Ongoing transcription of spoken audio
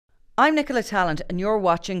I'm Nicola Tallant and you're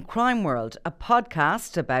watching Crime World, a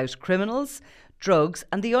podcast about criminals, drugs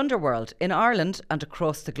and the underworld in Ireland and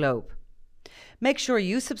across the globe. Make sure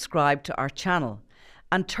you subscribe to our channel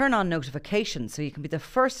and turn on notifications so you can be the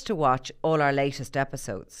first to watch all our latest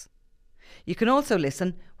episodes. You can also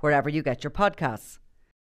listen wherever you get your podcasts.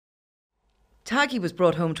 Taghi was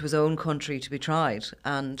brought home to his own country to be tried,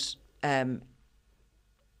 and in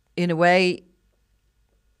a way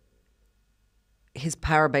his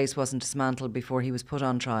power base wasn't dismantled before he was put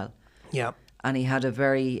on trial. Yeah. And he had a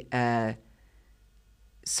very,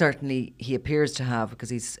 certainly he appears to have, because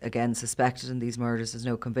he's again suspected in these murders, there's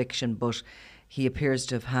no conviction, but he appears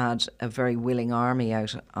to have had a very willing army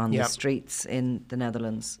out on the streets in the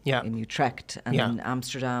Netherlands, in Utrecht and in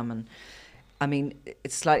Amsterdam. And I mean,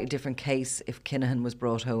 it's a slightly different case if Kinahan was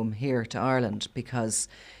brought home here to Ireland, because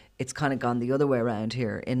it's kind of gone the other way around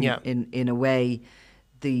here. In a way,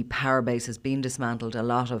 the power base has been dismantled. A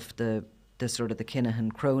lot of the sort of the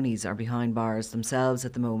Kinahan cronies are behind bars themselves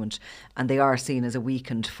at the moment, and they are seen as a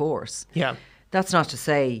weakened force. Yeah. That's not to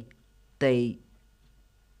say they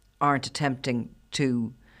aren't attempting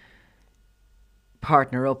to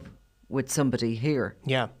partner up with somebody here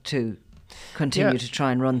to continue to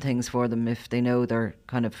try and run things for them if they know they're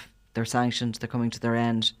sanctioned, they're coming to their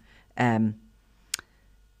end.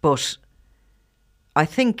 But I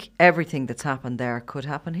think everything that's happened there could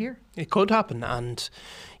happen here. It could happen, and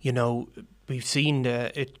we've seen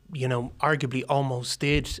it. Arguably almost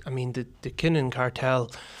did. I mean, the Kinahan cartel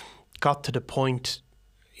got to the point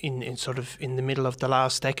in sort of in the middle of the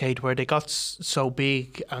last decade where they got so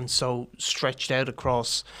big and so stretched out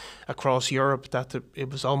across Europe that it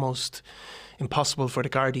was almost impossible for the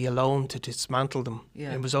Gardaí alone to dismantle them.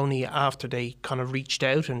 Yeah. It was only after they kind of reached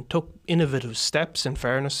out and took innovative steps, in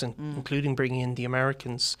fairness, including bringing in the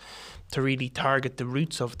Americans to really target the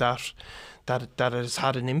roots of that it has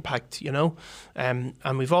had an impact, And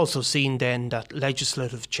we've also seen then that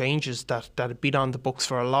legislative changes that had been on the books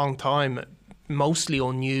for a long time, mostly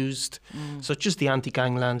unused, such as the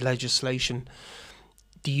anti-gangland legislation.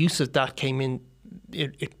 The use of that came in,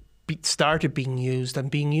 it started being used and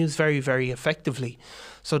being used very, very effectively.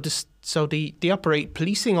 So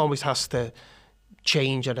policing always has to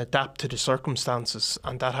change and adapt to the circumstances,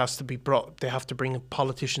 and that has to be brought. They have to bring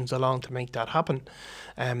politicians along to make that happen.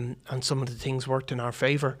 And some of the things worked in our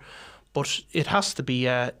favour, but it has to be.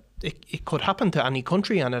 It could happen to any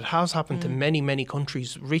country, and it has happened to many, many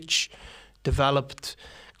countries, rich, developed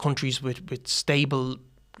countries with stable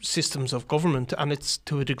systems of government, and it's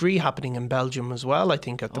to a degree happening in Belgium as well, I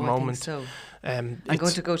think, at the moment. I think so. I'm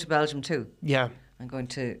going to go to Belgium too. Yeah. I'm going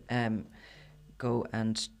to go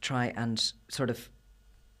and try and sort of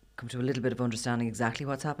come to a little bit of understanding exactly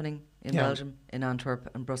what's happening in Belgium, in Antwerp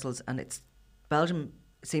and Brussels. And Belgium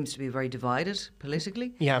seems to be very divided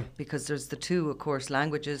politically. Yeah. Because there's the two, of course,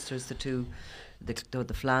 languages. There's the two, the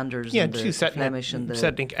Flanders and the Flemish and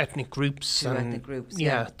the ethnic groups. Two ethnic groups.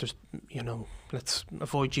 Yeah. There's, let's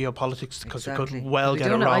avoid geopolitics because it could well get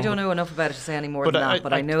around. I don't know enough about it to say any more than that,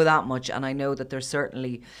 but I know that much, and I know that there's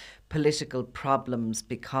certainly political problems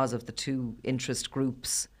because of the two interest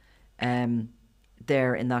groups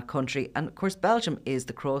there in that country. And of course, Belgium is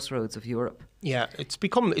the crossroads of Europe. Yeah, it's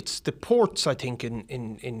the ports, I think,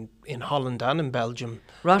 in Holland and in Belgium.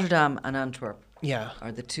 Rotterdam and Antwerp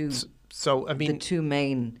are the two. So I mean, the two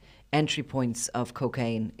main entry points of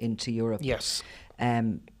cocaine into Europe. Yes.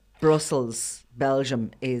 Brussels,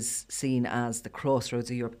 Belgium, is seen as the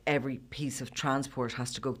crossroads of Europe. Every piece of transport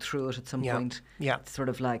has to go through it at some point. Yeah. It's sort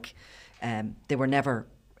of like they were never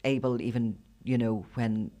able, even,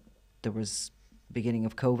 when there was beginning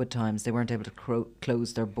of COVID times, they weren't able to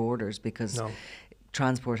close their borders because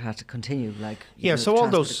transport had to continue. So all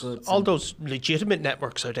those legitimate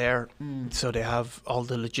networks are there. So they have all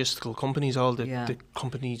the logistical companies, all the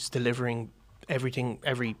companies delivering everything,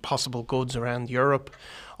 every possible goods around Europe,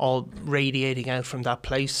 all radiating out from that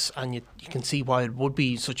place, and you can see why it would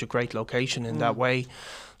be such a great location in that way.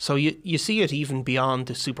 So you see it even beyond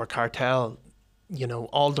the super cartel.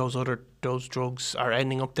 All those drugs are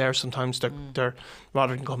ending up there. Sometimes they're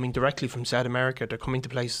rather than coming directly from South America, they're coming to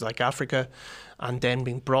places like Africa, and then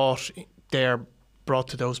being brought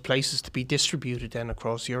to those places to be distributed then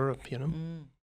across Europe.